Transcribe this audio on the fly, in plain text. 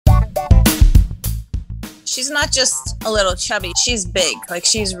She's not just a little chubby, she's big. Like,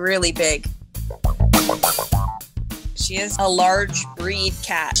 she's really big. She is a large breed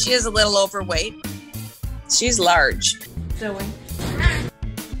cat. She is a little overweight. She's large. Zoe.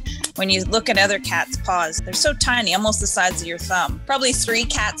 When you look at other cats' paws, they're so tiny, almost the size of your thumb. Probably 3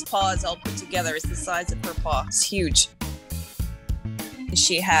 cats' paws all put together is the size of her paw. It's huge.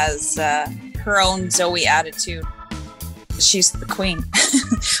 She has her own Zoe attitude. She's the queen,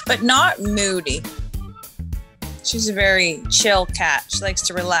 but not moody. She's a very chill cat. She likes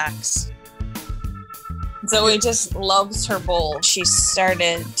to relax. Zoe just loves her bowl. She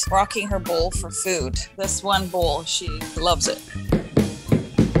started rocking her bowl for food. This one bowl, she loves it.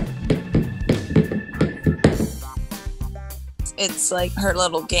 It's like her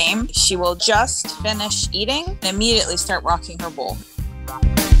little game. She will just finish eating and immediately start rocking her bowl.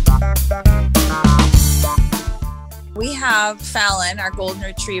 We have Fallon, our golden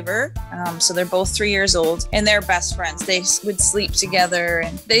retriever. So they're both 3 years old and they're best friends. They would sleep together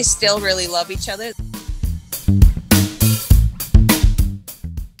and they still really love each other.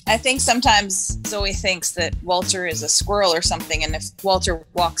 I think sometimes Zoe thinks that Walter is a squirrel or something, and if Walter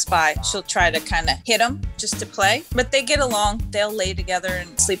walks by, she'll try to kind of hit him just to play. But they get along. They'll lay together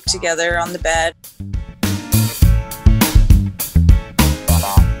and sleep together on the bed.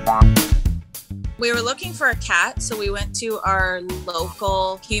 We were looking for a cat, so we went to our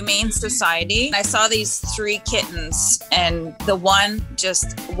local humane society. I saw these 3 kittens, and the one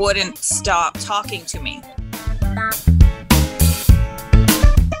just wouldn't stop talking to me.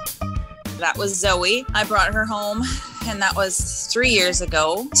 That was Zoe. I brought her home, and that was 3 years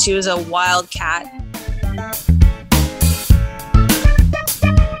ago. She was a wild cat.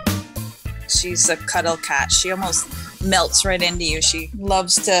 She's a cuddle cat. She almost melts right into you. She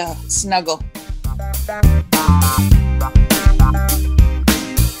loves to snuggle.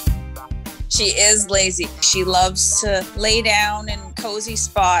 She is lazy. She loves to lay down in cozy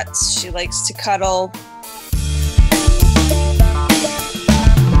spots. She likes to cuddle.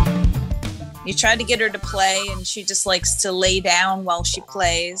 You try to get her to play and she just likes to lay down while she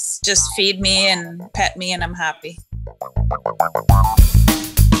plays. Just feed me and pet me and I'm happy.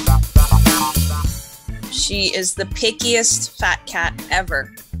 She is the pickiest fat cat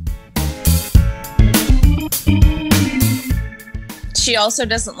ever. She also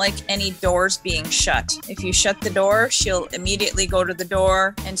doesn't like any doors being shut. If you shut the door, she'll immediately go to the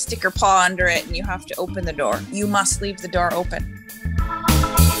door and stick her paw under it and you have to open the door. You must leave the door open.